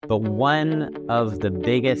But one of the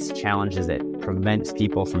biggest challenges that prevents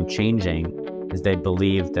people from changing is they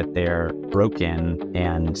believe that they're broken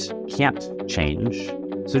and can't change.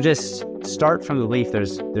 So just start from the belief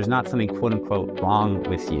there's not something quote unquote wrong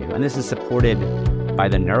with you. And this is supported by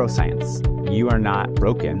the neuroscience. You are not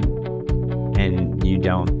broken and you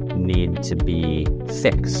don't need to be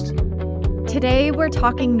fixed. Today, we're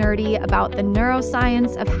talking nerdy about the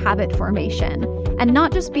neuroscience of habit formation, and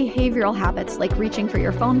not just behavioral habits like reaching for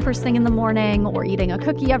your phone first thing in the morning or eating a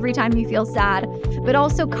cookie every time you feel sad, but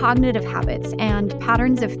also cognitive habits and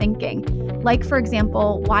patterns of thinking. Like, for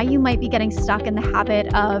example, why you might be getting stuck in the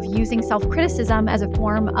habit of using self-criticism as a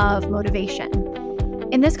form of motivation.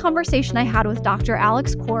 In this conversation I had with Dr.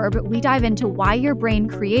 Alex Korb, we dive into why your brain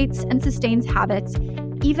creates and sustains habits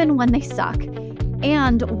even when they suck,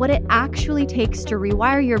 and what it actually takes to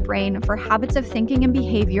rewire your brain for habits of thinking and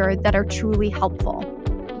behavior that are truly helpful.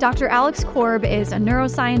 Dr. Alex Korb is a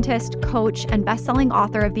neuroscientist, coach, and best-selling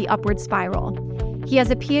author of The Upward Spiral. He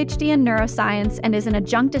has a PhD in neuroscience and is an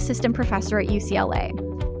adjunct assistant professor at UCLA.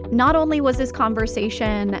 Not only was this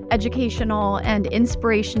conversation educational and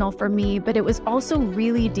inspirational for me, but it was also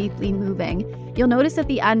really deeply moving. You'll notice at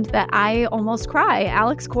the end that I almost cry.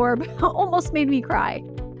 Alex Korb almost made me cry.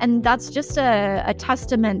 And that's just a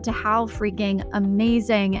testament to how freaking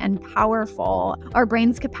amazing and powerful our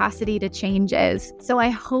brain's capacity to change is. So I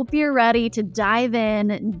hope you're ready to dive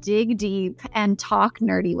in, dig deep, and talk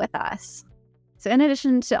nerdy with us. So in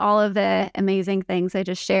addition to all of the amazing things I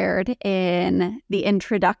just shared in the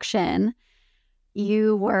introduction,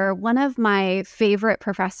 you were one of my favorite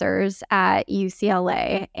professors at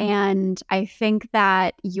UCLA, and I think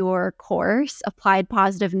that your course, Applied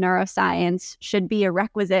Positive Neuroscience, should be a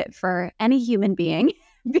requisite for any human being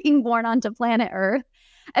being born onto planet Earth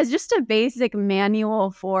as just a basic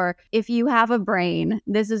manual for if you have a brain,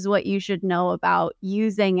 this is what you should know about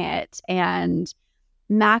using it and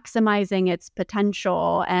maximizing its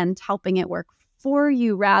potential and helping it work for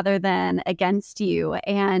you rather than against you.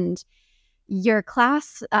 And your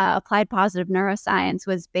class, Applied Positive Neuroscience,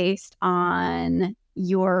 was based on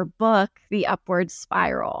your book, The Upward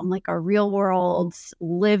Spiral, like a real world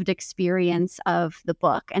lived experience of the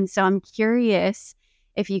book. And so I'm curious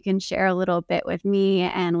if you can share a little bit with me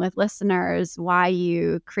and with listeners why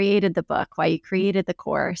you created the book, why you created the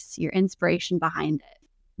course, your inspiration behind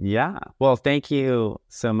it. Yeah. Well, thank you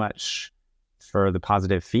so much for the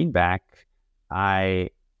positive feedback. I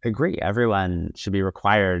agree. Everyone should be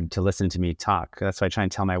required to listen to me talk. That's why I try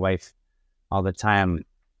and tell my wife all the time,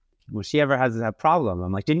 when she ever has a problem,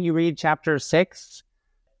 I'm like, didn't you read chapter 6?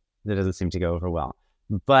 That doesn't seem to go over well.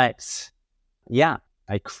 But yeah,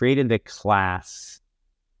 I created the class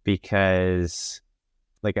because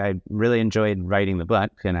I really enjoyed writing the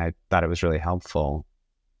book and I thought it was really helpful,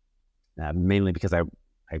 mainly because I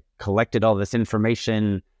collected all this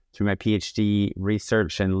information through my PhD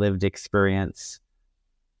research and lived experience.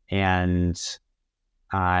 And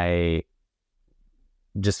I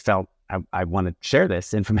just felt I want to share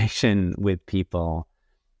this information with people.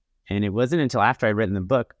 And it wasn't until after I'd written the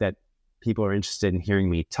book that people were interested in hearing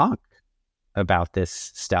me talk about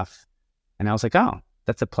this stuff. And I was like, oh,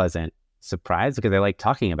 that's a pleasant surprise, because I like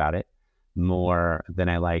talking about it more than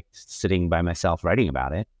I liked sitting by myself writing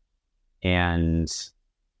about it. And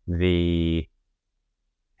the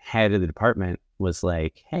head of the department was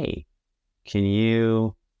like, hey, can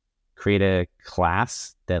you create a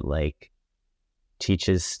class that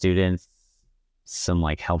teaches students some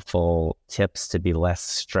helpful tips to be less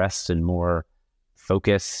stressed and more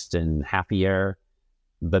focused and happier,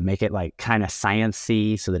 but make it kind of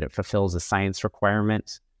sciencey so that it fulfills a science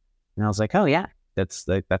requirement. And I was like, oh yeah, that's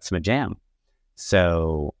my jam.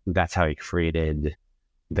 So that's how I created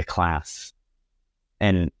the class.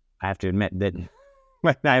 And I have to admit that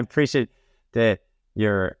I appreciate that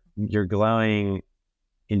your glowing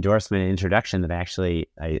endorsement and introduction, that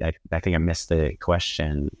I think I missed the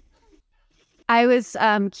question. I was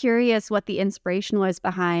curious what the inspiration was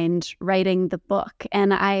behind writing the book.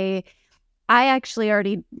 And I actually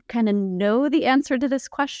already kind of know the answer to this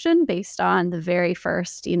question based on the very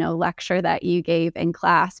first, lecture that you gave in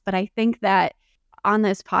class. But I think that on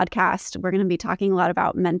this podcast, we're going to be talking a lot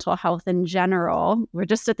about mental health in general. We're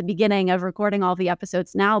just at the beginning of recording all the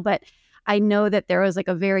episodes now, but I know that there was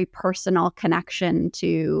a very personal connection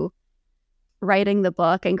to writing the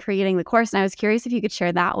book and creating the course. And I was curious if you could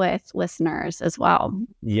share that with listeners as well.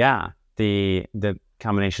 Yeah. The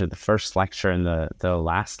combination of the first lecture and the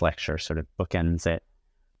last lecture sort of bookends it.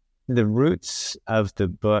 The roots of the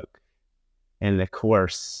book and the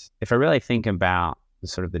course, if I really think about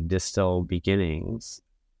sort of the distal beginnings,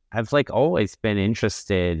 I've always been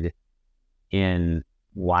interested in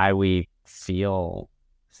why we feel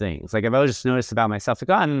things. Like I've always just noticed about myself, like,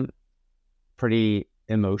 oh, I'm pretty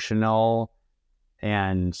emotional,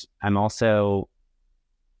 and I'm also,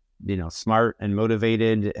 smart and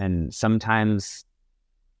motivated. And sometimes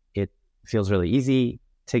it feels really easy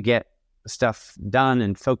to get stuff done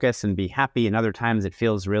and focus and be happy. And other times it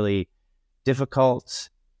feels really difficult.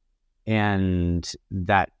 And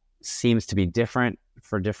that seems to be different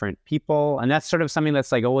for different people. And that's sort of something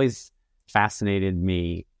that's like always fascinated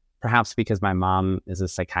me, perhaps because my mom is a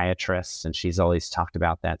psychiatrist and she's always talked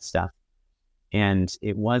about that stuff. And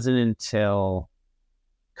it wasn't until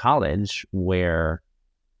college where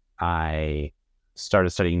I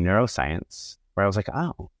started studying neuroscience, where I was like,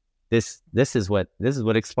 oh, this is what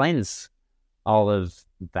explains all of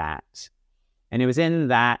that. And it was in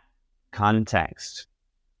that context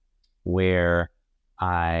where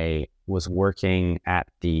I was working at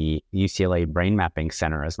the UCLA Brain Mapping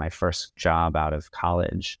Center as my first job out of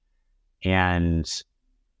college. And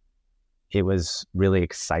it was really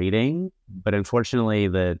exciting, but unfortunately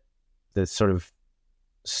the sort of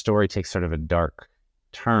story takes sort of a dark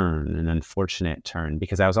turn, an unfortunate turn,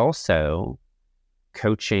 because I was also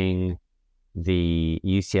coaching the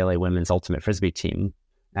UCLA women's ultimate frisbee team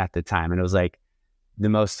at the time. And it was like the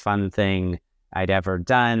most fun thing I'd ever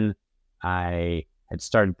done. I had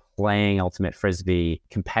started playing ultimate frisbee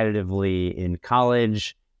competitively in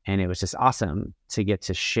college, and it was just awesome to get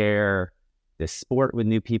to share this sport with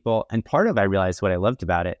new people. And part of, I realized what I loved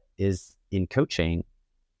about it is in coaching,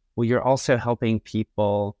 well, you're also helping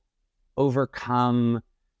people overcome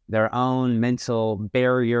their own mental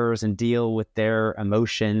barriers and deal with their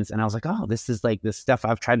emotions. And I was like, oh, this is like the stuff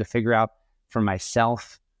I've tried to figure out for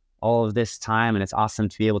myself all of this time. And it's awesome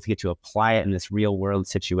to be able to get to apply it in this real world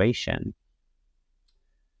situation.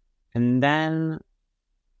 And then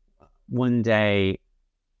one day,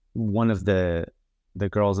 one of the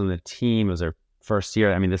girls on the team, it was her first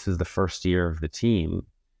year. I mean, this is the first year of the team.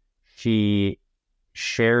 She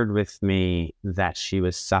shared with me that she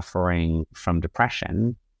was suffering from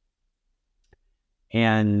depression.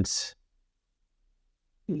 And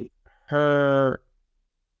her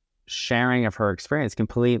sharing of her experience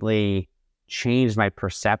completely changed my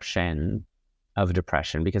perception of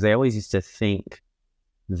depression, because I always used to think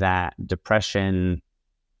that depression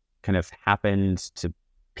kind of happened to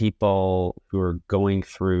people who are going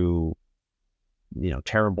through,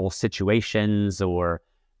 terrible situations, or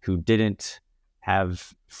who didn't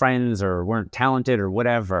have friends or weren't talented or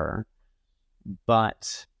whatever.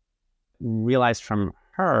 But realized from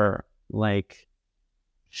her, like,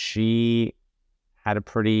 she had a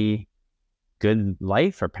pretty good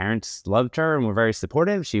life. Her parents loved her and were very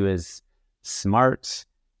supportive. She was smart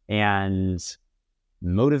and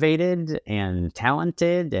motivated and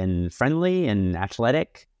talented and friendly and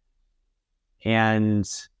athletic. And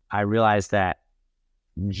I realized that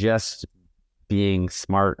just being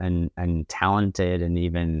smart and talented and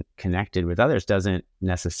even connected with others doesn't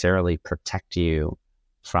necessarily protect you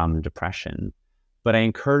from depression. But I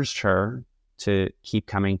encouraged her to keep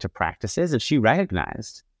coming to practices, and she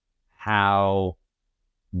recognized how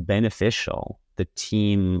beneficial the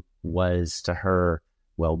team was to her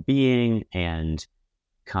well-being and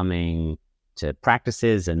coming to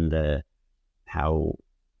practices, and how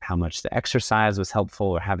much the exercise was helpful,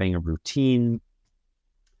 or having a routine.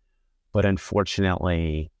 But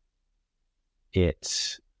unfortunately,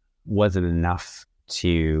 it wasn't enough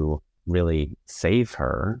to really save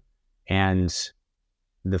her. And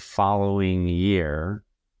the following year,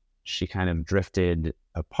 she kind of drifted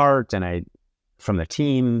apart from the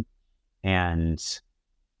team. And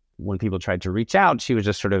when people tried to reach out, she was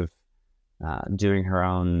just sort of doing her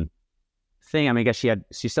own thing. I mean, I guess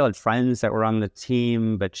she still had friends that were on the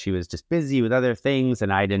team, but she was just busy with other things.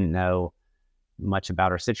 And I didn't know much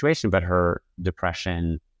about her situation, but her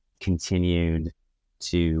depression continued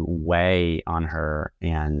to weigh on her.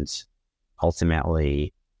 And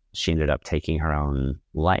ultimately, she ended up taking her own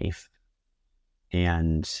life.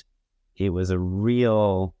 And it was a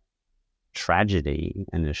real tragedy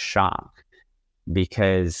and a shock,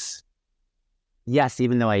 because yes,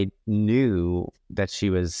 even though I knew that she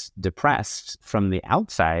was depressed from the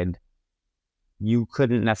outside, you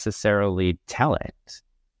couldn't necessarily tell it.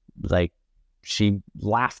 Like, she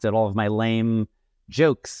laughed at all of my lame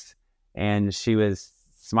jokes, and she was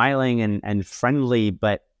smiling and friendly,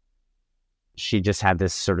 but she just had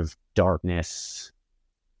this sort of darkness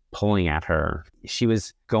pulling at her. She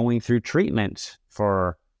was going through treatment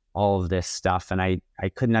for all of this stuff, and I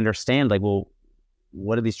couldn't understand, like, well,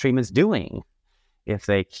 what are these treatments doing if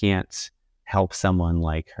they can't help someone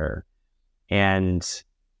like her? And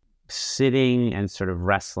sitting and sort of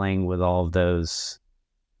wrestling with all of those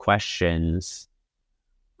questions,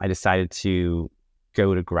 I decided to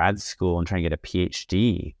go to grad school and try and get a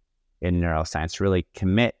PhD in neuroscience, really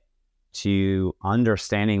commit to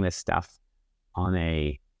understanding this stuff on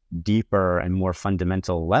a deeper and more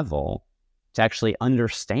fundamental level, to actually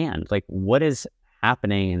understand like what is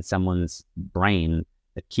happening in someone's brain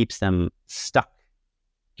that keeps them stuck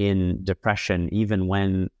in depression, even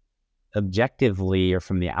when objectively or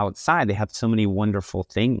from the outside, they have so many wonderful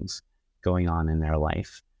things going on in their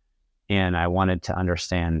life. And I wanted to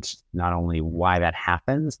understand not only why that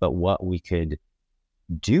happens, but what we could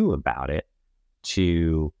do about it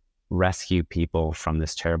to rescue people from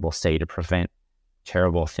this terrible state, to prevent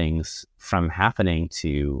terrible things from happening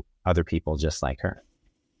to other people just like her.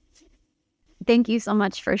 Thank you so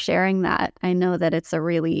much for sharing that. I know that it's a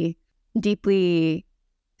really deeply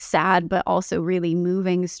sad, but also really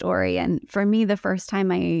moving story. And for me, the first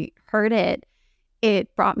time I heard it,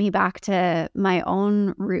 it brought me back to my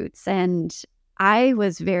own roots. And I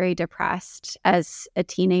was very depressed as a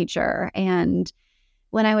teenager. And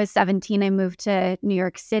when I was 17, I moved to New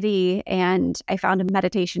York City and I found a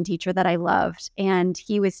meditation teacher that I loved. And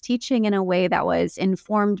he was teaching in a way that was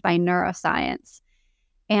informed by neuroscience.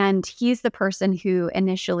 And he's the person who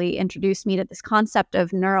initially introduced me to this concept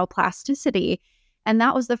of neuroplasticity. And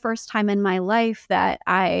that was the first time in my life that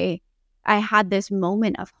I had this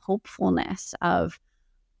moment of hopefulness of,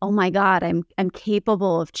 oh my God, I'm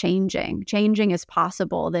capable of changing. Changing is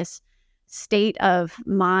possible. This state of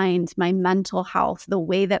mind, my mental health, the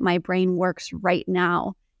way that my brain works right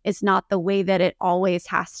now is not the way that it always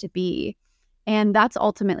has to be. And that's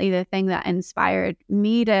ultimately the thing that inspired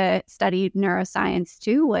me to study neuroscience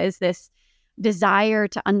too, was this desire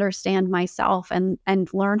to understand myself and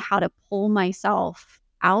learn how to pull myself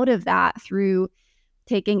out of that through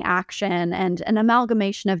taking action and an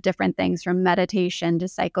amalgamation of different things, from meditation to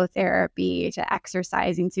psychotherapy to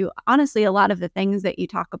exercising to honestly a lot of the things that you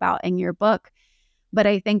talk about in your book. But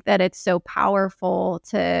I think that it's so powerful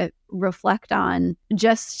to reflect on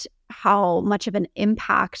just how much of an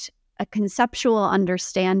impact a conceptual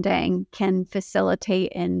understanding can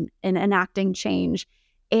facilitate in enacting change.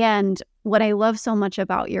 And what I love so much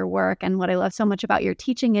about your work and what I love so much about your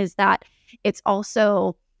teaching is that it's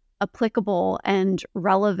also applicable and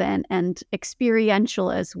relevant and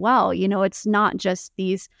experiential as well. You know, it's not just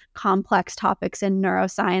these complex topics in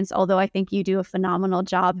neuroscience, although I think you do a phenomenal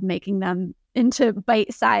job making them into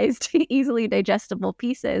bite-sized, easily digestible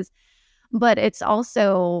pieces. But it's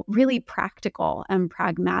also really practical and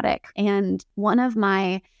pragmatic. And one of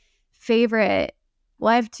my favorite,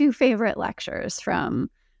 well, I have two favorite lectures from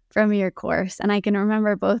your course, and I can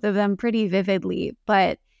remember both of them pretty vividly.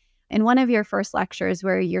 But in one of your first lectures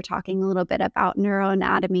where you're talking a little bit about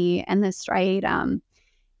neuroanatomy and the striatum,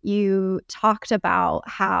 you talked about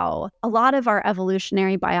how a lot of our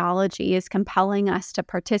evolutionary biology is compelling us to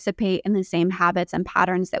participate in the same habits and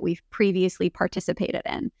patterns that we've previously participated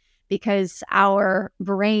in, because our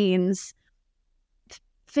brains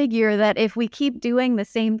figure that if we keep doing the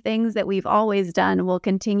same things that we've always done, we'll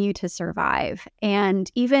continue to survive. And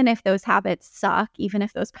even if those habits suck, even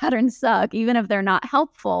if those patterns suck, even if they're not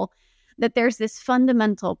helpful, that there's this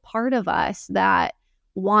fundamental part of us that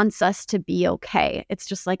wants us to be okay. It's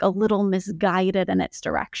just like a little misguided in its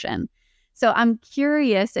direction. So I'm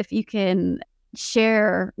curious if you can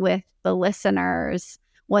share with the listeners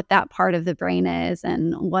what that part of the brain is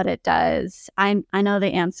and what it does. I know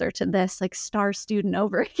the answer to this, like star student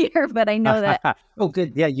over here, but I know that. Oh,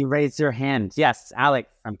 good. Yeah, you raised your hand. Yes, Alex,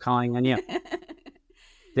 I'm calling on you.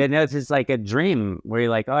 It's just like a dream where you're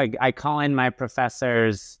like, oh, I call in my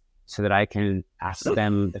professors so that I can ask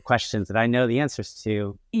them the questions that I know the answers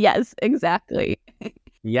to. Yes, exactly.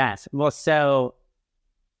 Yes. Well, so,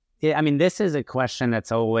 I mean, this is a question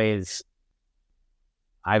that's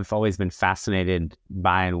I've always been fascinated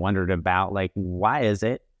by and wondered about, like, why is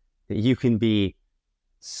it that you can be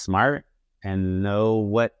smart and know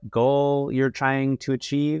what goal you're trying to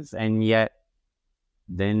achieve, and yet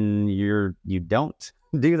then you don't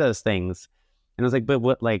do those things? And I was like, but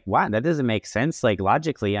what, like, why? That doesn't make sense. Like,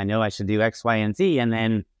 logically, I know I should do X, Y, and Z, and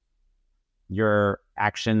then your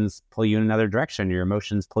actions pull you in another direction. Your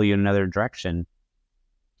emotions pull you in another direction.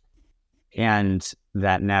 And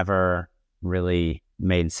that never really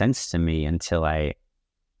made sense to me until I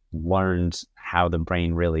learned how the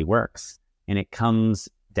brain really works. And it comes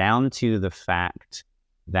down to the fact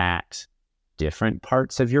that different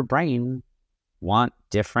parts of your brain want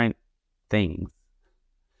different things,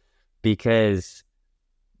 because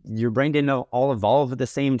your brain didn't all evolve at the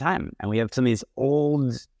same time. And we have some of these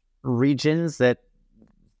old regions that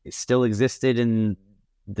still existed in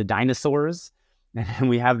the dinosaurs. And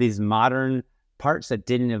we have these modern parts that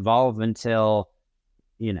didn't evolve until,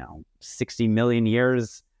 60 million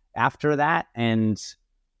years after that. And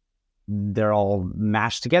they're all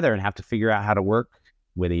mashed together and have to figure out how to work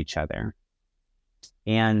with each other.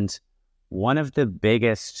 And one of the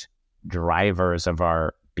biggest drivers of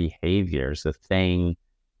our behaviors, the thing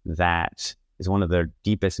that is one of the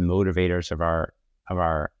deepest motivators of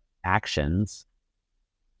our actions,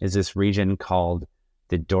 is this region called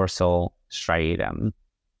the dorsal striatum,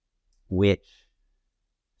 which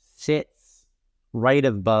sits right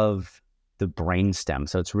above the brainstem.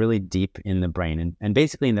 So it's really deep in the brain. And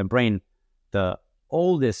basically in the brain, the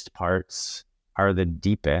oldest parts are the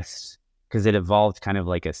deepest because it evolved kind of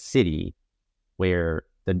like a city where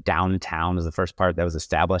the downtown is the first part that was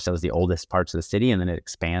established. That was the oldest parts of the city, and then it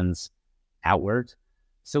expands outward.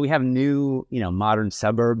 So we have new, modern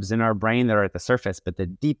suburbs in our brain that are at the surface, but the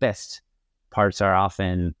deepest parts are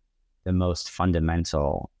often the most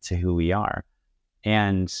fundamental to who we are.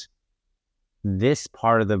 And this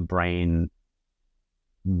part of the brain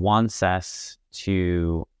wants us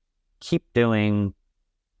to keep doing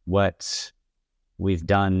what we've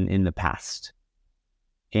done in the past.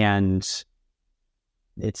 And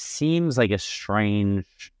it seems like a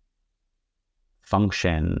strange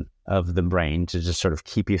function of the brain to just sort of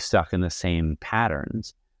keep you stuck in the same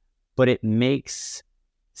patterns. But it makes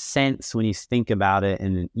sense when you think about it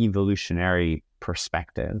in an evolutionary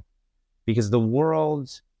perspective, because the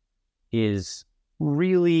world is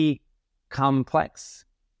really complex.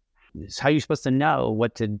 It's how you're supposed to know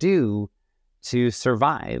what to do to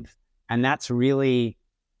survive. And that's really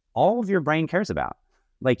all of your brain cares about.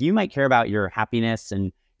 Like, you might care about your happiness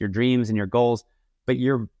and your dreams and your goals, but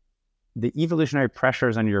the evolutionary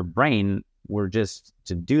pressures on your brain were just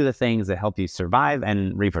to do the things that help you survive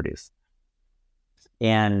and reproduce.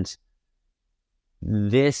 And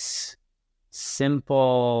this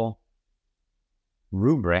simple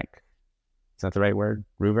rubric, is that the right word?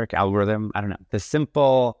 Rubric, algorithm? I don't know. The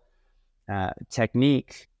simple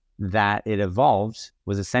technique that it evolved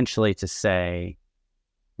was essentially to say,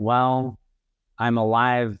 well, I'm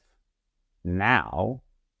alive now,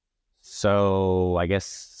 so I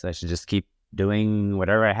guess I should just keep doing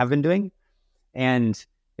whatever I have been doing. And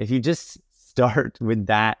if you just start with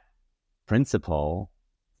that principle,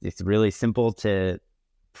 it's really simple to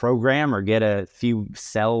program or get a few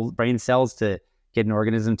brain cells to get an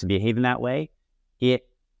organism to behave in that way. It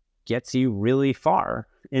gets you really far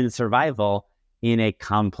in survival in a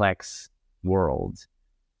complex world.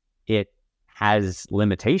 It has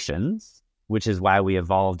limitations, which is why we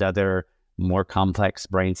evolved other more complex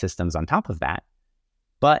brain systems on top of that.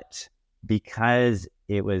 But because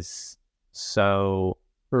it was so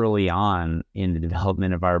early on in the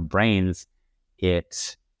development of our brains,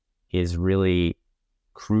 it is really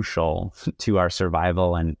crucial to our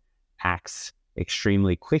survival and acts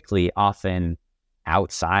extremely quickly, often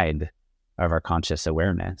outside of our conscious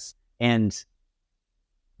awareness. And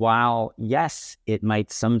while, yes, it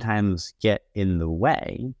might sometimes get in the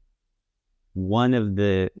way, one of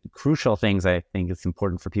the crucial things I think it's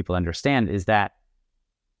important for people to understand is that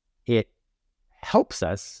it helps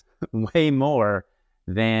us way more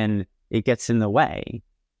than it gets in the way.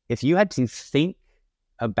 If you had to think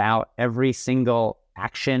about every single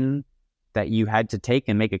action that you had to take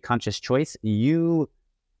and make a conscious choice, you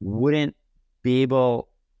wouldn't be able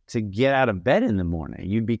to get out of bed in the morning.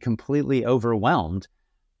 You'd be completely overwhelmed.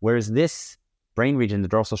 Whereas this brain region, the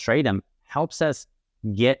dorsal striatum, helps us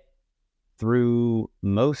get through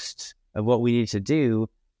most of what we need to do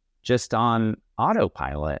just on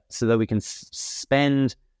autopilot, so that we can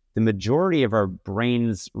spend the majority of our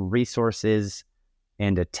brain's resources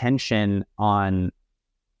and attention on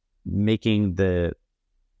making the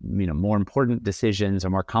more important decisions or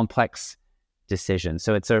more complex decisions.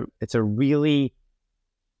 So it's a really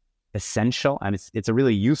essential, and it's a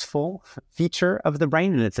really useful feature of the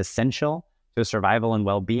brain, and it's essential to survival and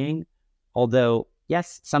well-being. Although,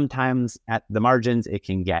 yes, sometimes at the margins it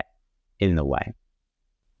can get in the way.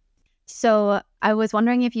 So I was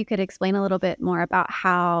wondering if you could explain a little bit more about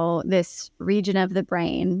how this region of the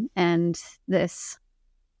brain and this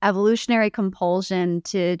evolutionary compulsion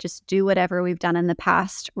to just do whatever we've done in the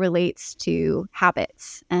past relates to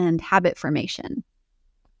habits and habit formation.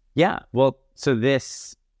 Yeah, well, so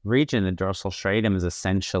this region, the dorsal striatum, is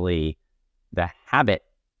essentially the habit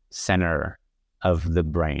center of the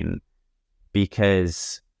brain,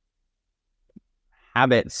 because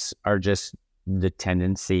habits are just the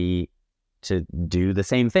tendency to do the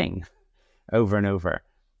same thing over and over.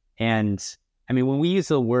 And I mean, when we use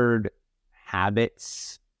the word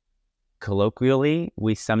habits colloquially,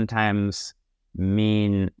 we sometimes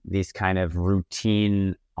mean these kind of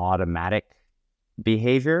routine, automatic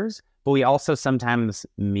behaviors, but we also sometimes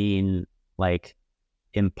mean like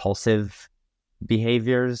impulsive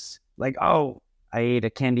behaviors, like, oh, I ate a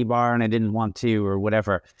candy bar and I didn't want to, or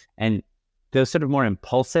whatever. And those sort of more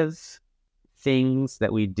impulsive things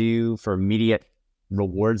that we do for immediate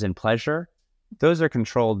rewards and pleasure, those are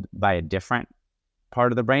controlled by a different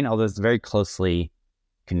part of the brain, although it's very closely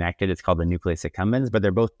connected. It's called the nucleus accumbens, but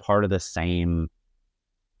they're both part of the same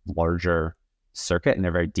larger circuit, and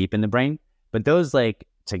they're very deep in the brain. But those like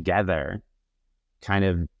together kind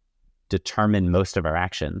of determine most of our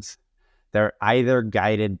actions. They're either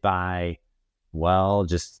guided by, well,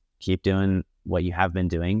 just keep doing what you have been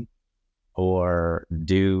doing, or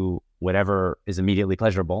do whatever is immediately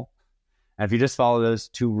pleasurable. And if you just follow those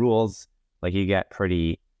two rules, like, you get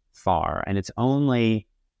pretty far. And it's only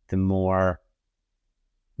the more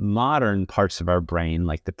modern parts of our brain,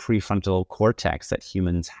 like the prefrontal cortex, that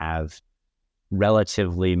humans have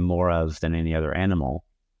relatively more of than any other animal,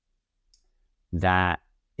 that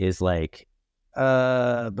is like,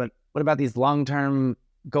 but what about these long-term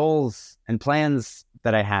goals and plans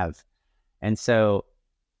that I have? And so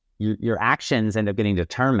your actions end up getting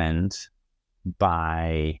determined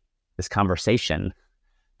by this conversation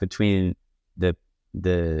between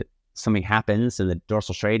the something happens and the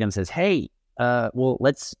dorsal striatum says, hey, well,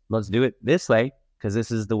 let's do it this way, because this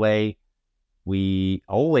is the way we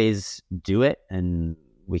always do it, and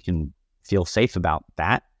we can feel safe about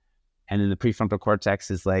that. And then the prefrontal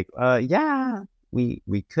cortex is like, yeah,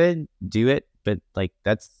 we could do it, but like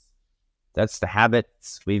that's the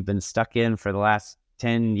habits we've been stuck in for the last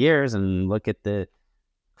 10 years, and look at the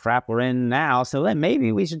crap we're in now. So then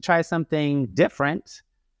maybe we should try something different.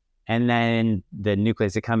 And then the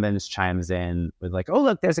nucleus accumbens chimes in with like, oh,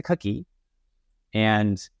 look, there's a cookie.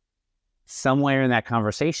 And somewhere in that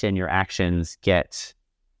conversation, your actions get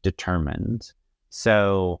determined.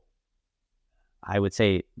 So I would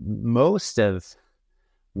say most of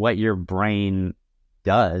what your brain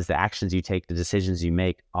does, the actions you take, the decisions you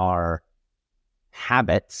make, are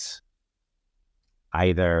habits,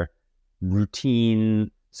 either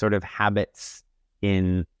routine sort of habits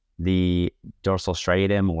in the dorsal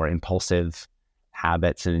striatum or impulsive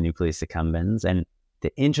habits in the nucleus accumbens. And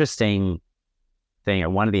the interesting thing, or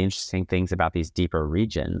one of the interesting things about these deeper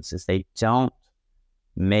regions, is they don't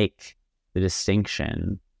make the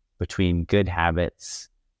distinction between good habits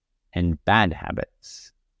and bad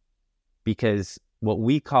habits, because what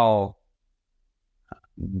we call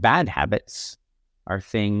bad habits are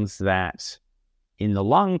things that in the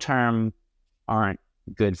long term aren't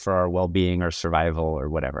good for our well-being or survival or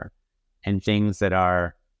whatever. And things that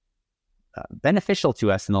are beneficial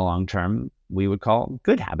to us in the long term, we would call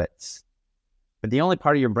good habits. But the only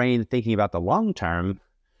part of your brain thinking about the long term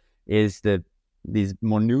is these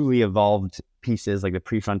more newly evolved pieces, like the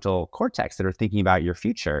prefrontal cortex, that are thinking about your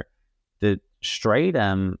future. The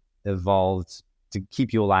striatum evolved to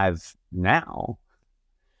keep you alive now.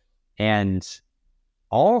 And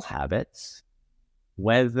all habits,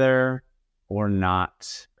 whether or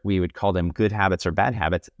not we would call them good habits or bad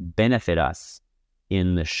habits, benefit us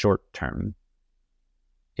in the short term.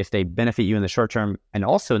 If they benefit you in the short term and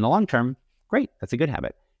also in the long term, great, that's a good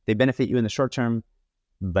habit. If they benefit you in the short term,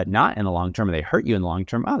 but not in the long term, and they hurt you in the long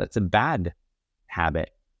term, oh, that's a bad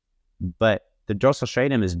habit. But the dorsal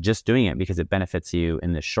striatum is just doing it because it benefits you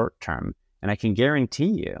in the short term. And I can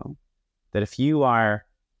guarantee you that if you are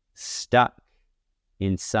stuck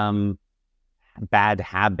in some bad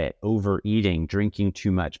habit, overeating, drinking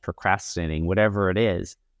too much, procrastinating, whatever it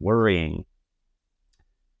is, worrying,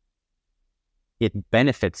 it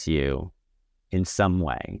benefits you in some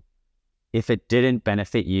way. If it didn't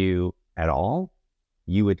benefit you at all,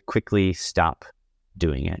 you would quickly stop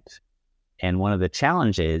doing it. And one of the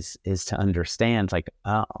challenges is to understand, like,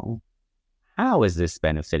 oh, how is this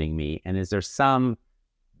benefiting me? And is there some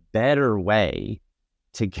better way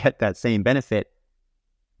to get that same benefit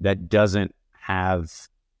that doesn't have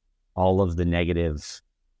all of the negative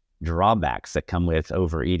drawbacks that come with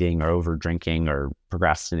overeating or over drinking or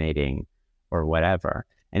procrastinating or whatever?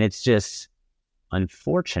 And it's just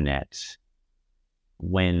unfortunate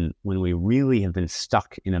when we really have been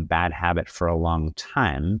stuck in a bad habit for a long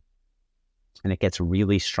time, and it gets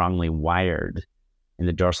really strongly wired in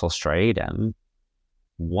the dorsal striatum.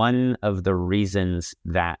 One of the reasons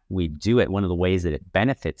that we do it, one of the ways that it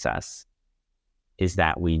benefits us, is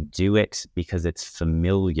that we do it because it's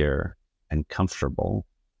familiar and comfortable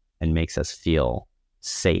and makes us feel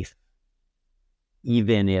safe,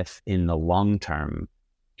 even if in the long term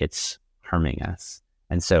it's harming us.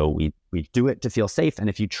 And so we do it to feel safe. And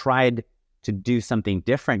if you tried to do something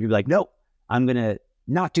different, you'd be like, no, I'm going to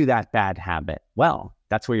not do that bad habit. Well,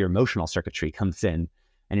 that's where your emotional circuitry comes in.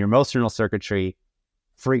 And your emotional circuitry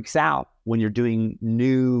freaks out when you're doing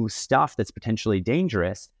new stuff that's potentially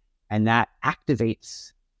dangerous. And that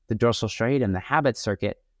activates the dorsal striatum, the habit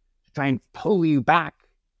circuit, to try and pull you back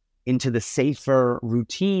into the safer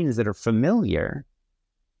routines that are familiar.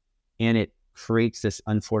 And it creates this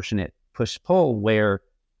unfortunate push-pull where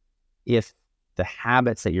if the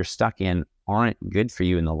habits that you're stuck in aren't good for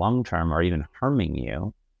you in the long term or even harming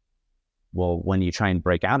you, well, when you try and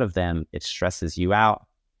break out of them, it stresses you out.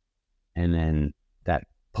 And then that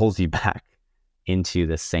pulls you back into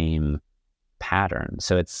the same pattern.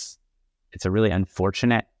 So it's a really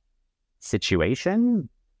unfortunate situation,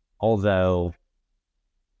 although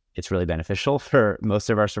it's really beneficial for most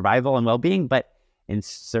of our survival and well-being. But in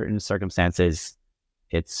certain circumstances,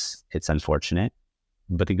 it's unfortunate.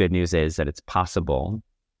 But the good news is that it's possible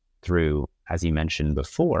through, as you mentioned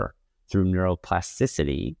before, through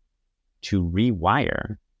neuroplasticity to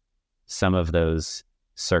rewire some of those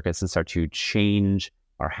circuits and start to change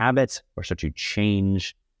our habits or start to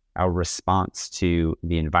change our response to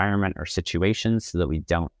the environment or situations so that we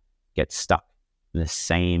don't get stuck in the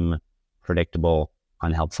same predictable,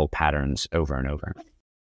 unhelpful patterns over and over.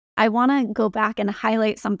 I want to go back and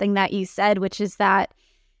highlight something that you said, which is that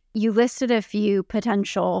you listed a few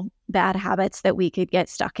potential bad habits that we could get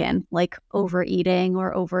stuck in, like overeating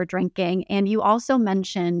or over drinking. And you also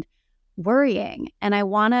mentioned worrying. And I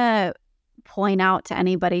want to point out to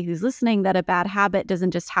anybody who's listening that a bad habit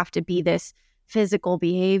doesn't just have to be this physical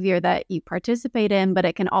behavior that you participate in, but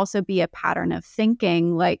it can also be a pattern of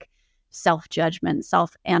thinking, like self-judgment,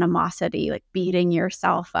 self-animosity, like beating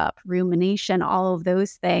yourself up, rumination, all of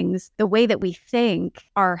those things. The way that we think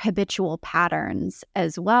are habitual patterns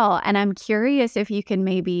as well. And I'm curious if you can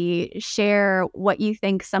maybe share what you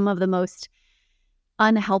think some of the most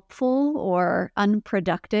unhelpful or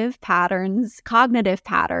unproductive patterns, cognitive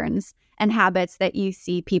patterns, and habits that you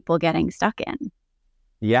see people getting stuck in.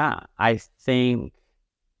 Yeah, I think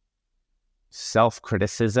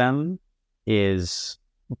self-criticism is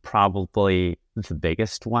probably the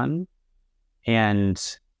biggest one. And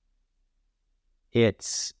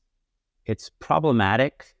it's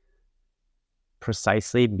problematic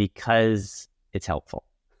precisely because it's helpful.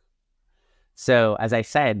 So as I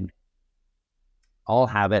said, all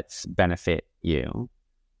habits benefit you,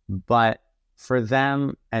 but for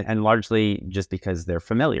them, and largely just because they're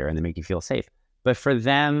familiar and they make you feel safe, but for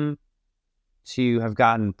them to have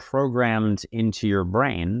gotten programmed into your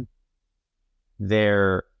brain,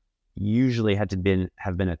 there usually have been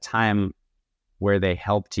a time where they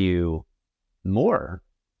helped you more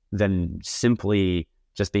than simply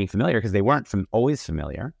just being familiar, because they weren't always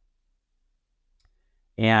familiar.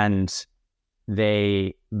 And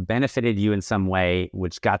they benefited you in some way,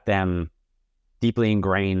 which got them deeply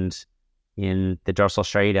ingrained in the dorsal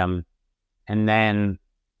striatum. And then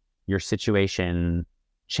your situation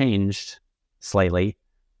changed slightly,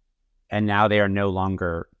 and now they are no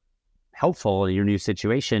longer helpful in your new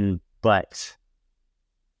situation, but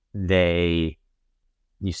you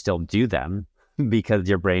still do them because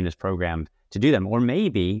your brain is programmed to do them. Or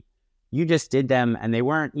maybe you just did them and they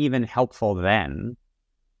weren't even helpful then.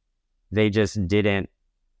 They just didn't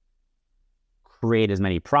create as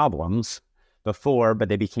many problems before, but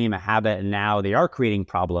they became a habit, and now they are creating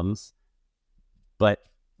problems, but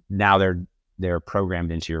now they're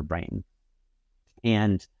programmed into your brain.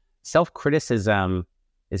 And self-criticism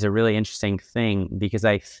is a really interesting thing, because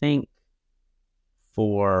I think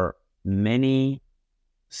for many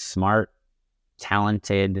smart,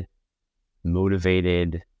 talented,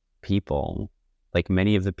 motivated people, like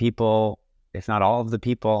many of the people, if not all of the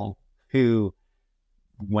people who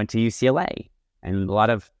went to UCLA, and a lot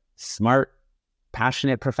of smart,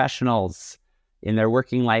 passionate professionals in their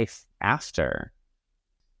working life after,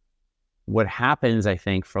 what happens, I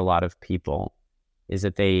think, for a lot of people is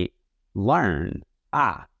that they learn,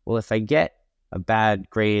 well, if I get a bad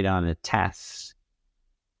grade on a test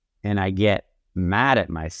and I get mad at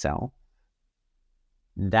myself,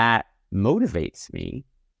 that motivates me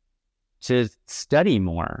to study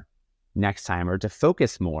more next time, or to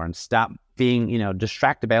focus more and stop being,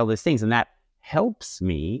 distracted by all these things. And that helps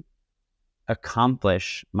me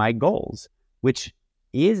accomplish my goals, which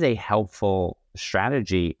is a helpful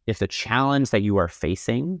strategy if the challenge that you are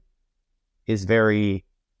facing is very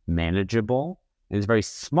manageable and is very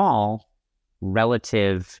small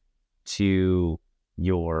relative to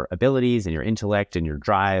your abilities and your intellect and your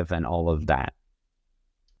drive and all of that.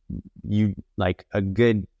 You, like, a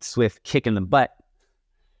good swift kick in the butt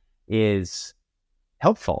is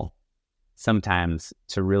helpful sometimes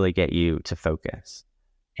to really get you to focus.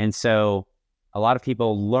 And so a lot of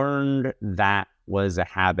people learned that was a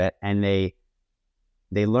habit, and they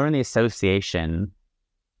learn the association,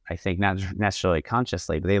 I think not necessarily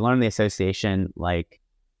consciously, but they learn the association like,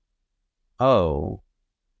 oh,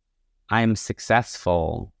 I'm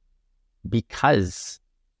successful because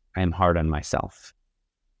I'm hard on myself.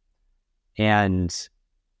 And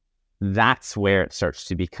that's where it starts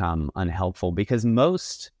to become unhelpful, because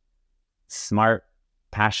most smart,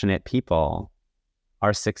 passionate people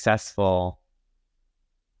are successful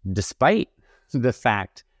despite the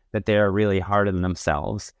fact that they're really hard on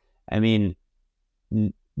themselves. I mean,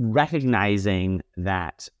 recognizing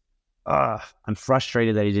that I'm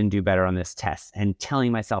frustrated that I didn't do better on this test, and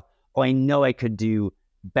telling myself, oh, I know I could do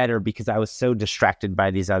better because I was so distracted by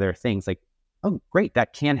these other things. Like, oh, great,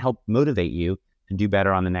 that can help motivate you to do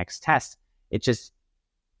better on the next test. It's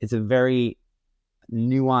a very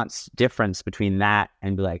nuanced difference between that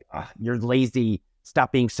and be like, oh, you're lazy,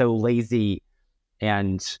 stop being so lazy.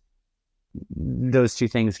 And those two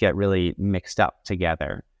things get really mixed up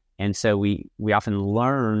together. And so we often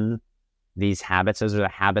learn these habits. Those are the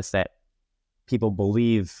habits that people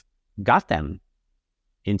believe got them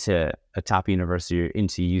into a top university or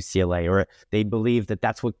into UCLA, or they believe that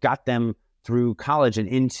that's what got them through college and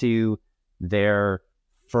into their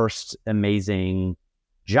first amazing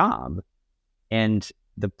job. And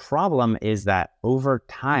the problem is that over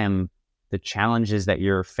time, the challenges that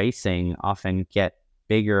you're facing often get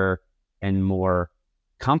bigger and more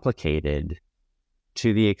complicated,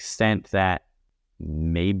 to the extent that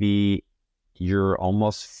maybe you're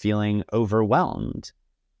almost feeling overwhelmed.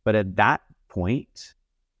 But at that point,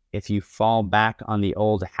 if you fall back on the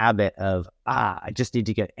old habit of, I just need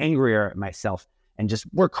to get angrier at myself and just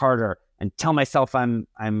work harder and tell myself I'm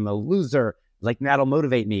a loser, like that'll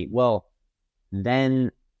motivate me. Well,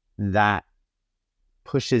 then that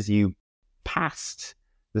pushes you past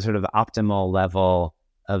the sort of optimal level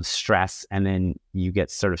of stress. And then you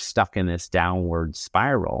get sort of stuck in this downward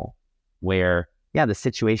spiral where, the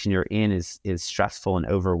situation you're in is stressful and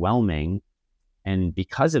overwhelming. And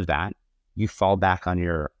because of that, you fall back on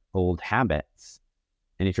your old habits.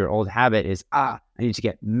 And if your old habit is, I need to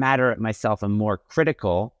get madder at myself and more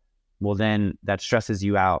critical, well, then that stresses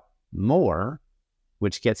you out more,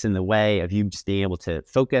 which gets in the way of you just being able to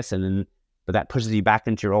focus. But that pushes you back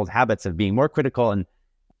into your old habits of being more critical. And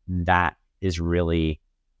that is really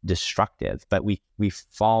destructive. But we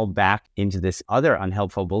fall back into this other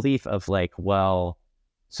unhelpful belief of like, well,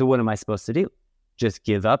 so what am I supposed to do? Just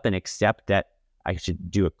give up and accept that I should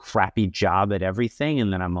do a crappy job at everything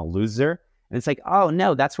and then I'm a loser? And it's like, oh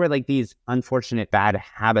no, that's where like these unfortunate bad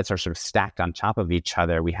habits are sort of stacked on top of each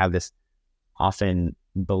other. We have this often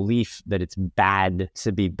belief that it's bad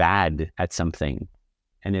to be bad at something.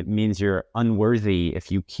 And it means you're unworthy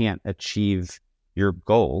if you can't achieve your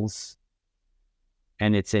goals.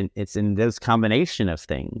 And it's in those combination of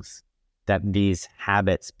things that these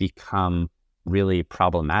habits become really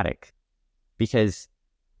problematic. Because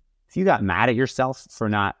if you got mad at yourself for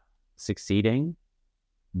not succeeding,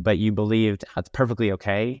 but you believed it's perfectly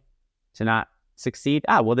okay to not succeed,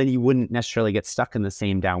 well, then you wouldn't necessarily get stuck in the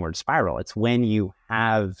same downward spiral. It's when you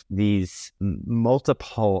have these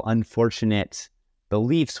multiple unfortunate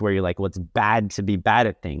beliefs where you're like, well, it's bad to be bad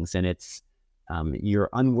at things, and it's you're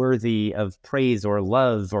unworthy of praise or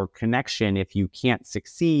love or connection if you can't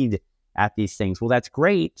succeed at these things. Well, that's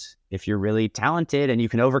great if you're really talented and you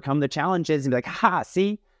can overcome the challenges and be like,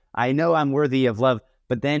 see, I know I'm worthy of love.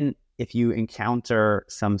 But then if you encounter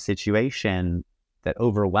some situation that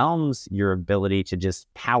overwhelms your ability to just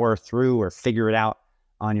power through or figure it out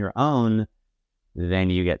on your own, then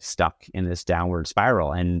you get stuck in this downward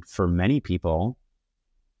spiral. And for many people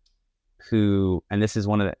who, and this is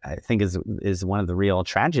one of the, I think is one of the real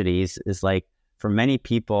tragedies, is like for many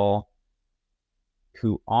people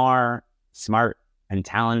who are smart and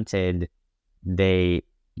talented, they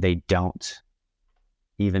don't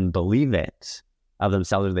even believe it of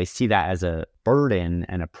themselves, or they see that as a burden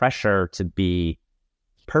and a pressure to be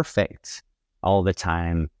perfect all the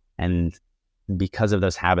time. And because of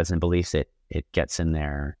those habits and beliefs, it gets in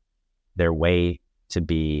their way to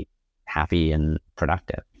be happy and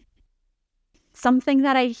productive. Something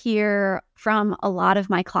that I hear from a lot of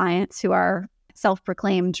my clients who are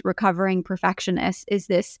self-proclaimed recovering perfectionists is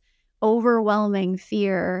this overwhelming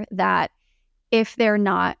fear that if they're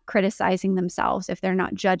not criticizing themselves, if they're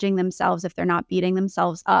not judging themselves, if they're not beating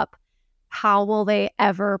themselves up, how will they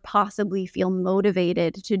ever possibly feel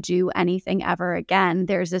motivated to do anything ever again?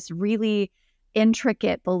 There's this really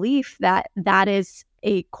intricate belief that that is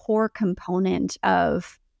a core component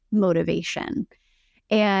of motivation.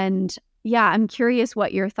 And yeah, I'm curious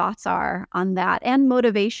what your thoughts are on that and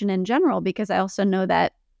motivation in general, because I also know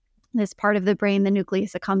that this part of the brain, the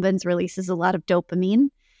nucleus accumbens, releases a lot of dopamine,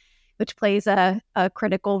 which plays a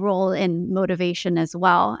critical role in motivation as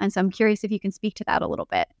well. And so I'm curious if you can speak to that a little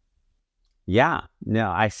bit. Yeah,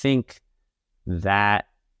 no, I think that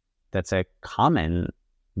that's a common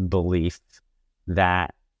belief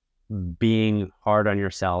that being hard on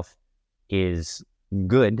yourself is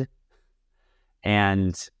good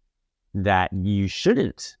and that you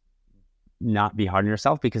shouldn't not be hard on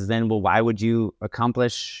yourself, because then, well, why would you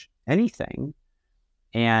accomplish anything?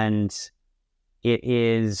 And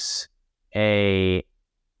it's an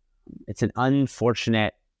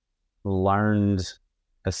unfortunate learned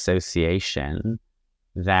association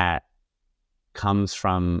that comes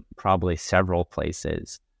from probably several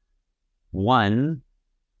places. One,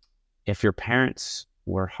 if your parents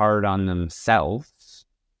were hard on themselves,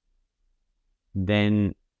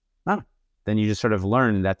 then you just sort of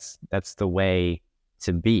learn that's the way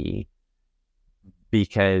to be,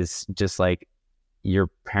 because just like your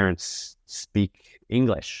parents speak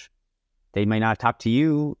English, they might not talk to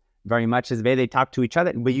you very much as they talk to each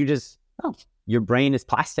other, but your brain is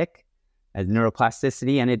plastic, as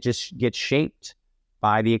neuroplasticity, and it just gets shaped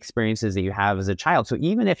by the experiences that you have as a child. So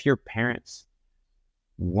even if your parents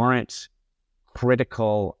weren't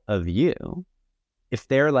critical of you, if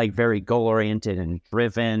they're like very goal-oriented and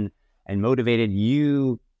driven and motivated,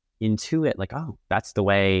 you intuit like, oh, that's the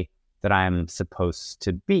way that I'm supposed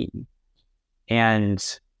to be.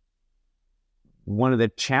 And one of the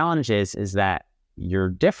challenges is that you're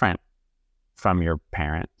different from your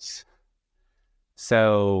parents.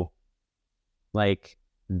 So like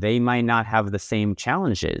they might not have the same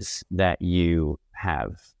challenges that you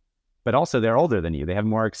have, but also they're older than you. They have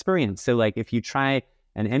more experience. So like if you try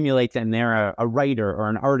and emulate them, they're a writer or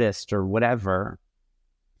an artist or whatever,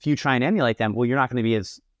 if you try and emulate them, well, you're not going to be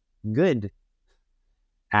as good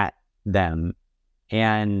at them.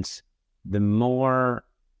 And the more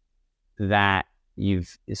that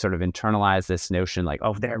you've sort of internalized this notion like,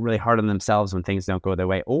 oh, they're really hard on themselves when things don't go their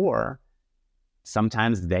way, or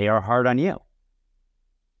sometimes they are hard on you.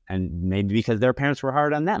 And maybe because their parents were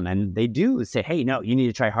hard on them and they do say, hey, no, you need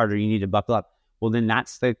to try harder, you need to buckle up. Well, then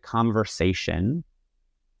that's the conversation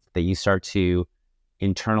that you start to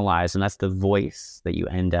internalize, and that's the voice that you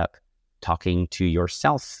end up talking to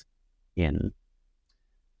yourself in.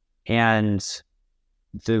 And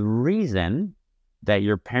the reason that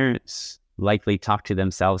your parents likely talk to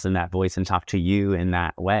themselves in that voice and talk to you in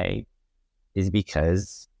that way is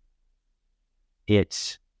because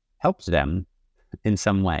it helped them in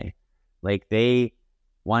some way. Like they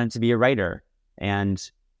wanted to be a writer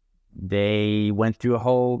and they went through a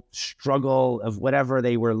whole struggle of whatever.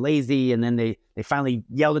 They were lazy, and then they finally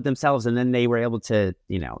yelled at themselves, and then they were able to,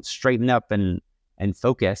 straighten up and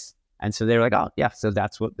focus. And so they were like, oh yeah, so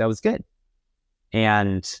that was good.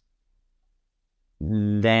 And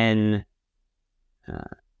then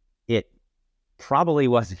it probably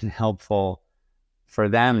wasn't helpful for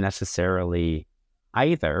them necessarily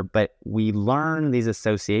either, but we learn these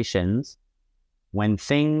associations when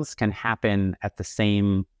things can happen at the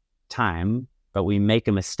same time, but we make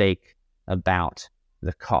a mistake about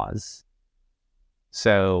the cause.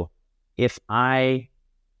 So if I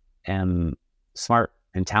am smart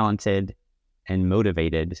and talented and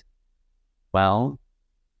motivated, well,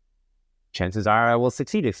 chances are I will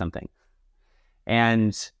succeed at something.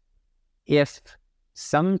 And if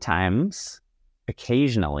sometimes,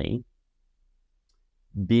 occasionally,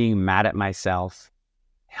 being mad at myself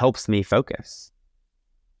helps me focus,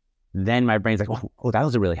 then my brain's like, oh, that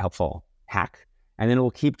was a really helpful hack. And then it will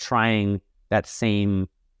keep trying that same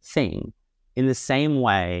thing. In the same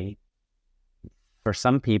way, for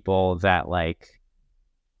some people, that like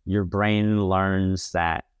your brain learns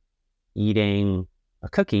that eating a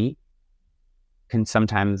cookie can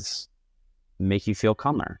sometimes make you feel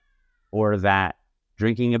calmer, or that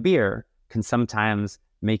drinking a beer can sometimes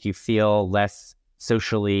make you feel less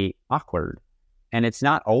socially awkward. And it's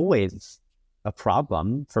not always a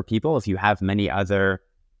problem for people if you have many other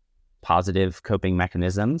positive coping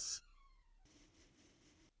mechanisms.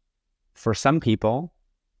 For some people,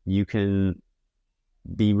 you can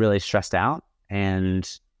be really stressed out and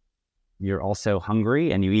you're also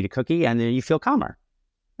hungry and you eat a cookie and then you feel calmer.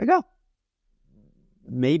 There you go.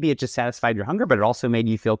 Maybe it just satisfied your hunger, but it also made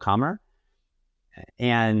you feel calmer.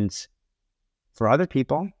 And for other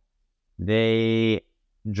people, they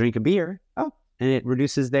drink a beer, and it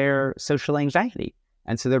reduces their social anxiety.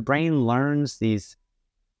 And so their brain learns these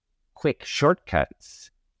quick shortcuts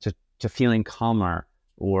to feeling calmer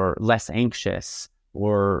or less anxious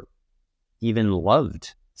or even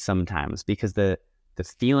loved sometimes, because the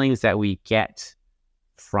feelings that we get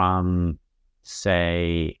from,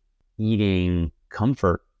 say, eating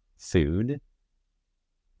comfort food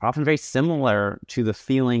are often very similar to the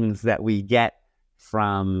feelings that we get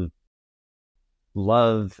from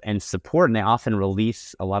love and support, and they often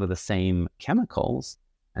release a lot of the same chemicals.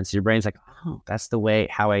 And so your brain's like, oh, that's the way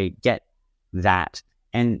how I get that.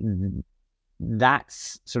 And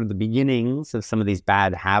that's sort of the beginnings of some of these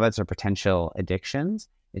bad habits or potential addictions.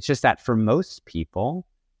 It's just that for most people,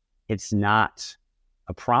 it's not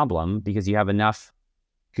a problem because you have enough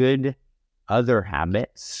good other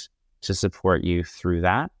habits to support you through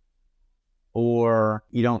that, or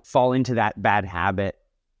you don't fall into that bad habit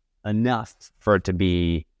enough for it to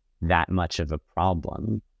be that much of a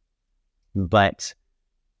problem. But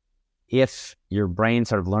if your brain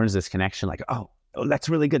sort of learns this connection, like, oh, that's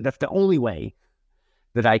really good, that's the only way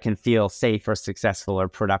that I can feel safe or successful or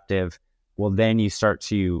productive, well, then you start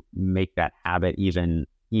to make that habit even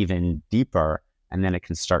deeper, and then it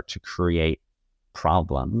can start to create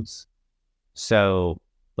problems. So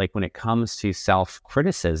like when it comes to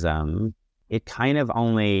self-criticism, it kind of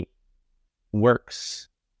only works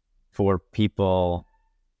for people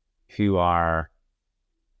who are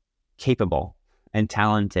capable and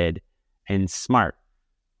talented and smart,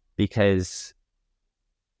 because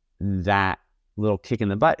that little kick in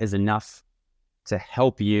the butt is enough to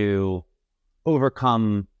help you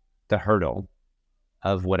overcome the hurdle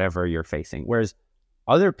of whatever you're facing. Whereas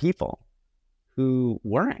other people who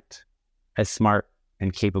weren't as smart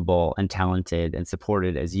and capable and talented and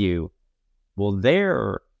supported as you, well,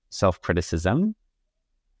 their self-criticism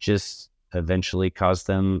just eventually caused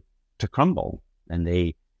them to crumble, and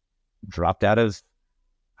they dropped out of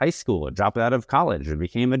high school or dropped out of college or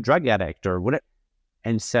became a drug addict or whatever.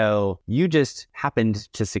 And so you just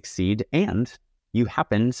happened to succeed, and you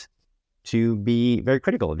happened to be very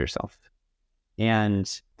critical of yourself.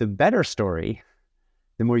 And the better story,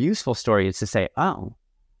 the more useful story, is to say, oh,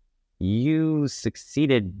 you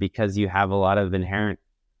succeeded because you have a lot of inherent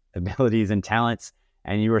abilities and talents,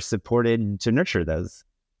 and you were supported to nurture those.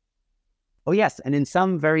 Oh, yes. And in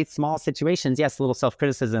some very small situations, yes, a little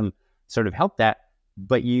self-criticism sort of helped that,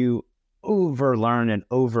 but you overlearn and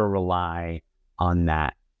over-rely on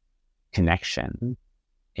that connection.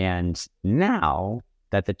 And now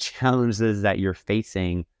that the challenges that you're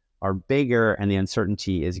facing are bigger and the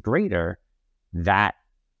uncertainty is greater, that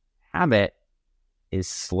habit is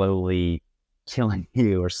slowly killing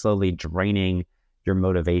you or slowly draining your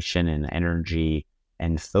motivation and energy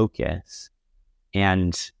and focus.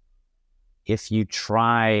 And if you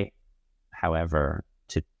try, however,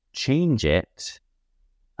 to change it,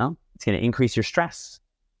 well, it's going to increase your stress.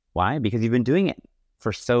 Why? Because you've been doing it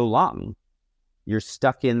for so long. You're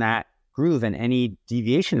stuck in that groove, and any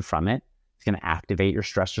deviation from it is going to activate your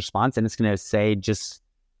stress response. And it's going to say, just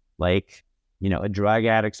like, a drug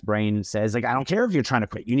addict's brain says, like, I don't care if you're trying to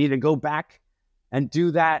quit. You need to go back and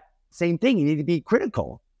do that same thing. You need to be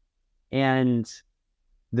critical. And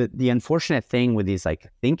the unfortunate thing with these like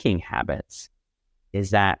thinking habits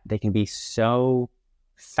is that they can be so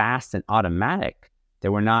fast and automatic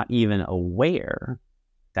that we're not even aware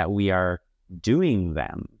that we are doing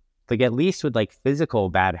them. Like, at least with like physical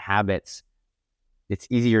bad habits, it's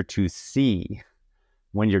easier to see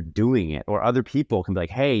when you're doing it, or other people can be like,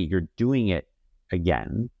 hey, you're doing it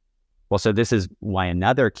again. Well, so this is why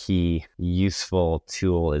another key useful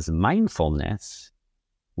tool is mindfulness,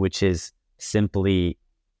 which is simply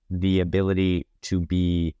the ability to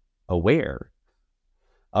be aware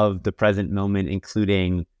of the present moment,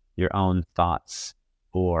 including your own thoughts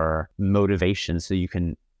or motivations, so you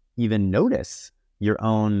can even notice your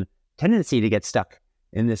own tendency to get stuck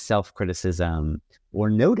in this self-criticism, or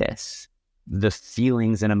notice the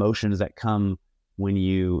feelings and emotions that come when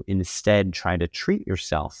you instead try to treat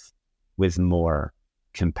yourself with more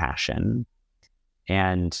compassion.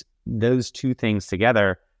 And those two things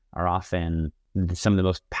together are often some of the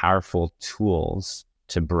most powerful tools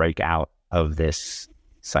to break out of this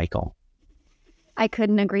cycle. I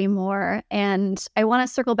couldn't agree more. And I want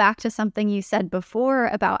to circle back to something you said before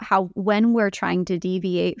about how when we're trying to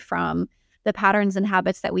deviate from the patterns and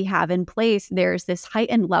habits that we have in place, there's this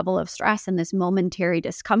heightened level of stress and this momentary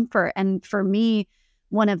discomfort. And for me,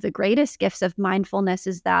 one of the greatest gifts of mindfulness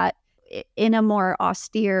is that in a more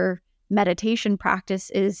austere meditation practice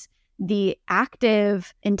is the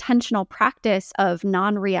active, intentional practice of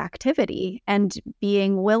non-reactivity and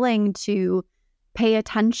being willing to pay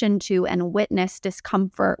attention to and witness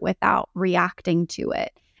discomfort without reacting to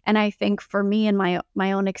it. And I think for me in my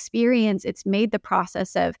own experience, it's made the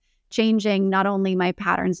process of changing not only my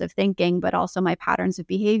patterns of thinking, but also my patterns of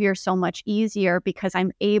behavior so much easier, because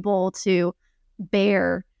I'm able to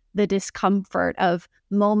bear the discomfort of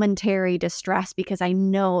momentary distress because I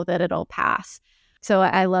know that it'll pass. So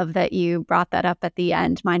I love that you brought that up at the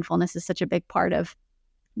end. Mindfulness is such a big part of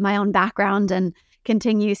my own background and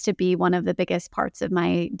continues to be one of the biggest parts of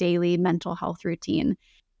my daily mental health routine.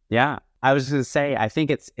 Yeah. I was going to say, I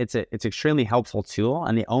think it's an extremely helpful tool.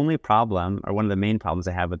 And the only problem, or one of the main problems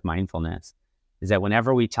I have with mindfulness, is that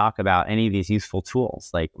whenever we talk about any of these useful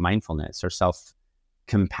tools like mindfulness or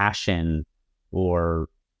self-compassion or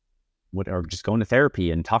just going to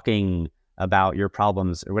therapy and talking about your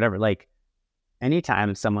problems or whatever, like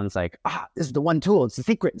anytime someone's like, this is the one tool, it's the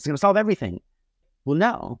secret, it's going to solve everything. Well,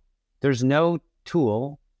 no, there's no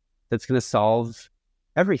tool that's going to solve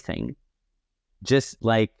everything. Just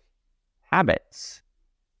like habits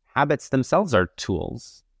themselves are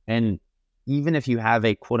tools. And even if you have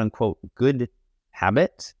a quote unquote good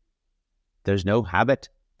habit, there's no habit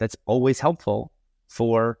that's always helpful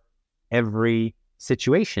for every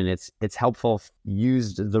situation. It's helpful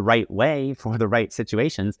used the right way for the right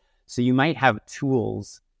situations. So you might have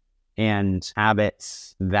tools and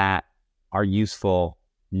habits that are useful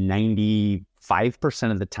 95%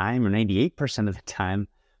 of the time or 98% of the time,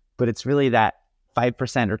 but it's really that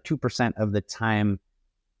 5% or 2% of the time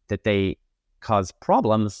that they cause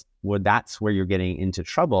problems where that's where you're getting into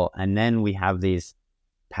trouble. And then we have these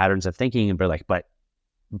patterns of thinking and we're like, but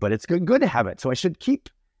it's good to have it, so I should keep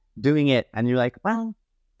doing it. And you're like, well,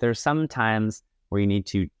 there's some times where you need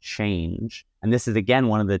to change. And this is, again,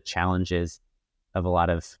 one of the challenges of a lot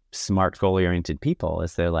of smart goal-oriented people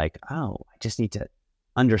is they're like, I just need to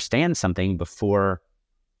understand something before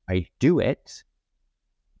I do it,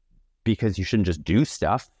 because you shouldn't just do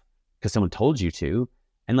stuff because someone told you to.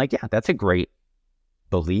 And like, yeah, that's a great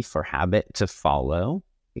belief or habit to follow,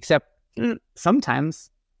 except sometimes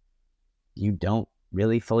you don't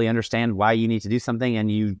really fully understand why you need to do something,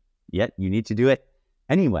 and yet you need to do it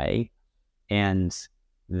anyway. And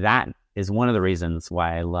that is one of the reasons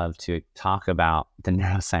why I love to talk about the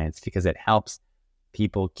neuroscience, because it helps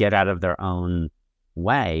people get out of their own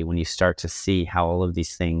way when you start to see how all of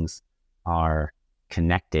these things are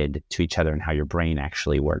connected to each other and how your brain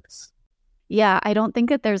actually works. Yeah, I don't think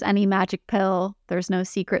that there's any magic pill. There's no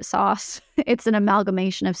secret sauce. It's an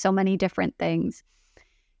amalgamation of so many different things.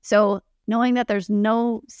 So knowing that there's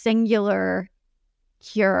no singular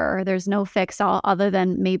cure, there's no fix-all other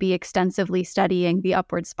than maybe extensively studying the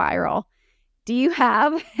upward spiral. Do you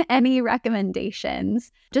have any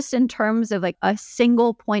recommendations just in terms of like a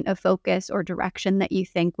single point of focus or direction that you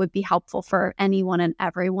think would be helpful for anyone and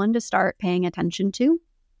everyone to start paying attention to?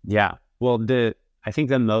 Yeah. Well, I think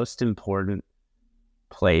the most important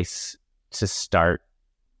place to start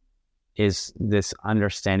is this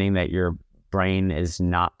understanding that your brain is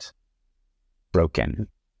not broken.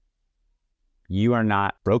 You are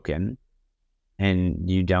not broken, and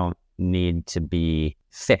you don't need to be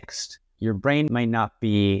fixed. Your brain might not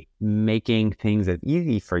be making things as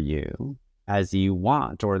easy for you as you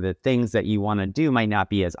want, or the things that you want to do might not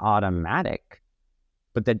be as automatic,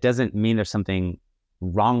 but that doesn't mean there's something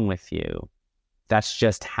wrong with you. That's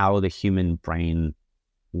just how the human brain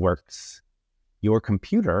works. Your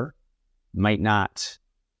computer might not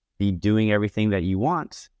be doing everything that you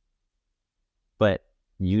want, but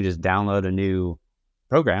you just download a new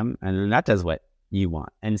program and then that does what you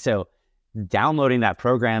want. And so downloading that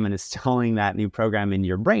program and installing that new program in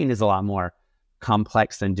your brain is a lot more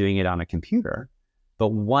complex than doing it on a computer. But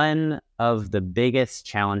one of the biggest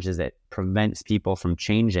challenges that prevents people from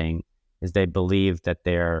changing is they believe that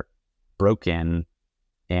they're broken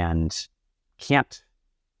and can't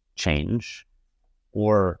change,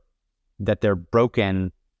 or that they're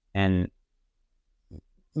broken. And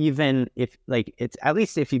even if, like, it's at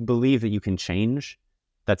least if you believe that you can change,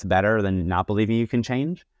 that's better than not believing you can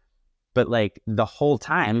change. But like the whole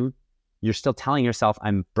time you're still telling yourself,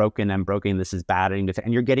 I'm broken, this is bad,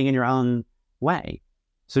 and you're getting in your own way.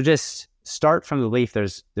 So just start from the belief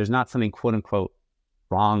there's not something quote unquote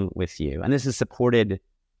wrong with you. And this is supported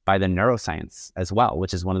by the neuroscience as well,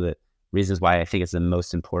 which is one of the reasons why I think it's the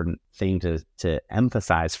most important thing to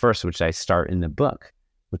emphasize first, which I start in the book,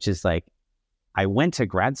 which is like, I went to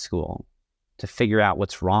grad school to figure out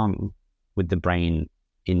what's wrong with the brain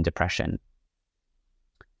in depression.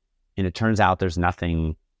 And it turns out there's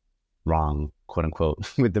nothing wrong, quote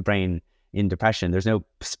unquote, with the brain in depression. There's no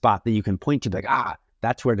spot that you can point to, like,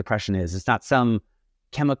 that's where depression is. It's not some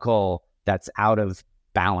chemical that's out of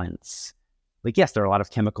balance. Like, yes, there are a lot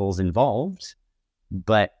of chemicals involved,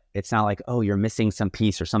 but it's not like, you're missing some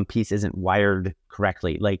piece or some piece isn't wired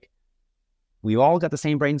correctly. Like, we all got the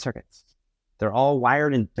same brain circuits. They're all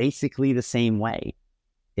wired in basically the same way.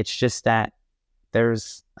 It's just that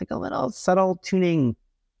there's like a little subtle tuning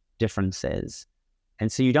differences.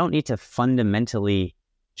 And so you don't need to fundamentally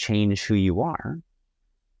change who you are.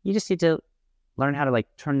 You just need to learn how to like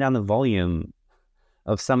turn down the volume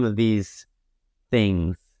of some of these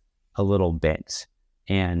things a little bit.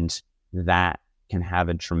 And that can have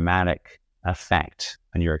a dramatic effect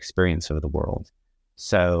on your experience of the world.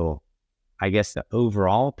 So I guess the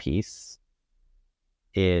overall piece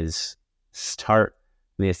is start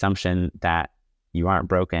the assumption that you aren't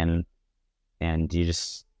broken, and you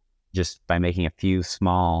just by making a few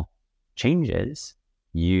small changes,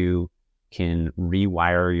 you can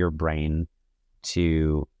rewire your brain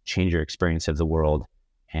to change your experience of the world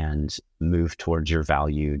and move towards your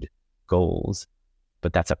valued goals.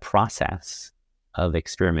 But that's a process of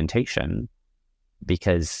experimentation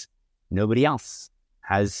because nobody else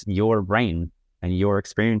has your brain and your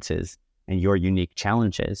experiences and your unique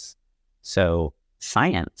challenges. So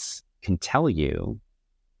science can tell you,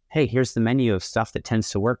 hey, here's the menu of stuff that tends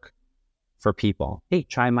to work for people. Hey,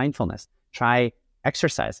 try mindfulness, try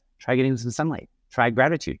exercise, try getting some sunlight, try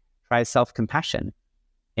gratitude, try self-compassion.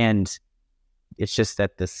 And it's just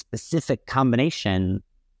that the specific combination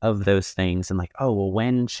of those things and like, oh, well,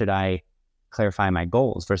 when should I clarify my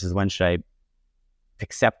goals versus when should I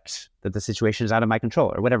accept that the situation is out of my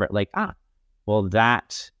control or whatever? Like, well,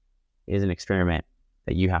 that is an experiment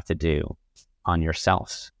that you have to do on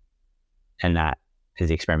yourself. And that is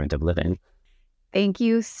the experiment of living. Thank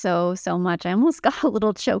you so much. I almost got a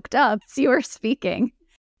little choked up as you were speaking.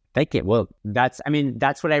 Thank you. Well, that's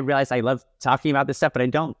what I realized. I love talking about this stuff, but I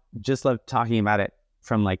don't just love talking about it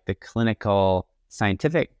from like the clinical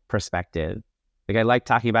scientific perspective. Like I like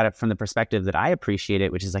talking about it from the perspective that I appreciate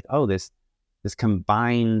it, which is like, oh, this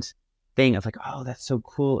combined thing of like, oh, that's so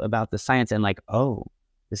cool about the science. And like, oh,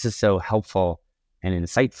 this is so helpful and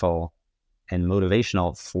insightful and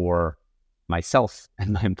motivational for myself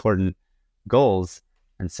and my important goals.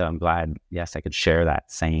 And so I'm glad, yes, I could share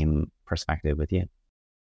that same perspective with you.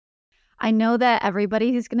 I know that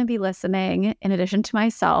everybody who's going to be listening, in addition to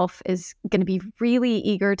myself, is going to be really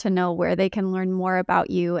eager to know where they can learn more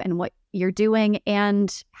about you and what you're doing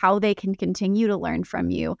and how they can continue to learn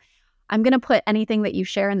from you. I'm going to put anything that you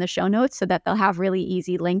share in the show notes so that they'll have really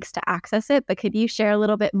easy links to access it. But could you share a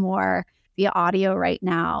little bit more via audio right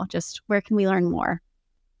now? Just where can we learn more?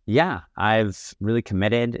 Yeah, I've really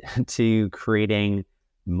committed to creating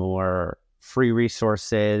more free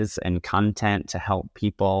resources and content to help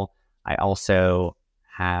people. I also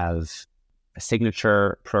have a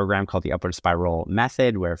signature program called the Upward Spiral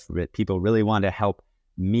Method, where if people really want to help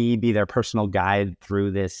me be their personal guide through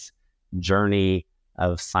this journey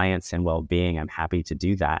of science and well-being, I'm happy to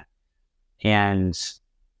do that.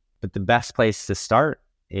 But the best place to start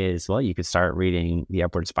is, well, you could start reading The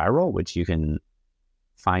Upward Spiral, which you can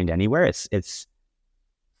find anywhere. It's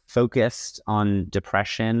focused on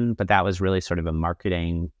depression, but that was really sort of a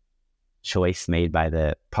marketing choice made by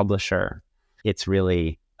the publisher. It's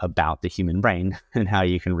really about the human brain and how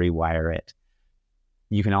you can rewire it.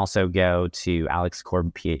 You can also go to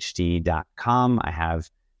alexkorbphd.com. I have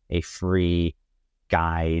a free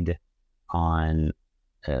guide on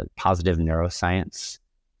positive neuroscience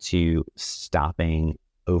to stopping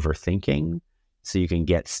overthinking so you can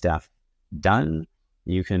get stuff done.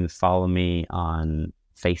 You can follow me on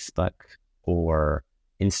Facebook or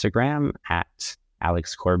Instagram at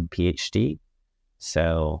Alex Korb PhD.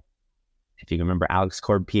 So if you can remember Alex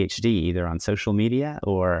Korb PhD, either on social media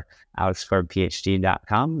or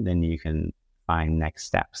alexkorbphd.com, then you can find next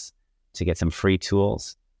steps to get some free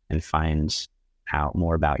tools and find out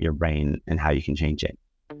more about your brain and how you can change it.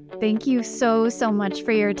 Thank you so much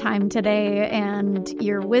for your time today and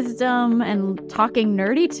your wisdom and talking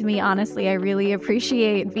nerdy to me. Honestly, I really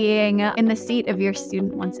appreciate being in the seat of your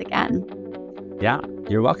student once again. Yeah,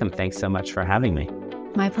 you're welcome. Thanks so much for having me.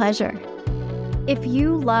 My pleasure. If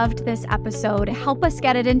you loved this episode, help us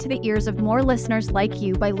get it into the ears of more listeners like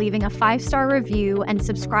you by leaving a 5-star review and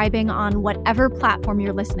subscribing on whatever platform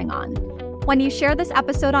you're listening on. When you share this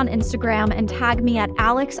episode on Instagram and tag me at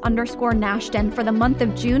Alex_Nashton for the month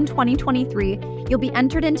of June 2023, you'll be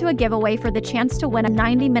entered into a giveaway for the chance to win a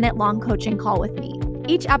 90-minute long coaching call with me.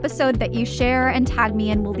 Each episode that you share and tag me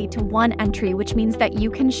in will lead to one entry, which means that you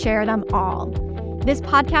can share them all. This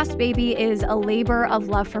podcast, baby, is a labor of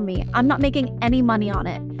love for me. I'm not making any money on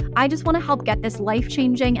it. I just want to help get this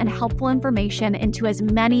life-changing and helpful information into as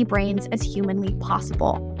many brains as humanly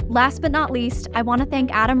possible. Last but not least, I want to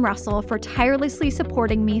thank Adam Russell for tirelessly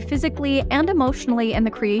supporting me physically and emotionally in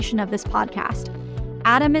the creation of this podcast.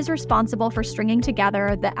 Adam is responsible for stringing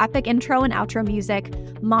together the epic intro and outro music,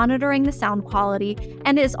 monitoring the sound quality,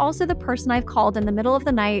 and is also the person I've called in the middle of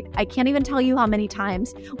the night, I can't even tell you how many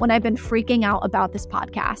times, when I've been freaking out about this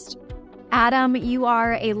podcast. Adam, you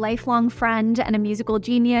are a lifelong friend and a musical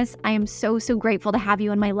genius. I am so grateful to have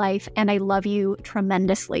you in my life, and I love you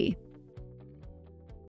tremendously.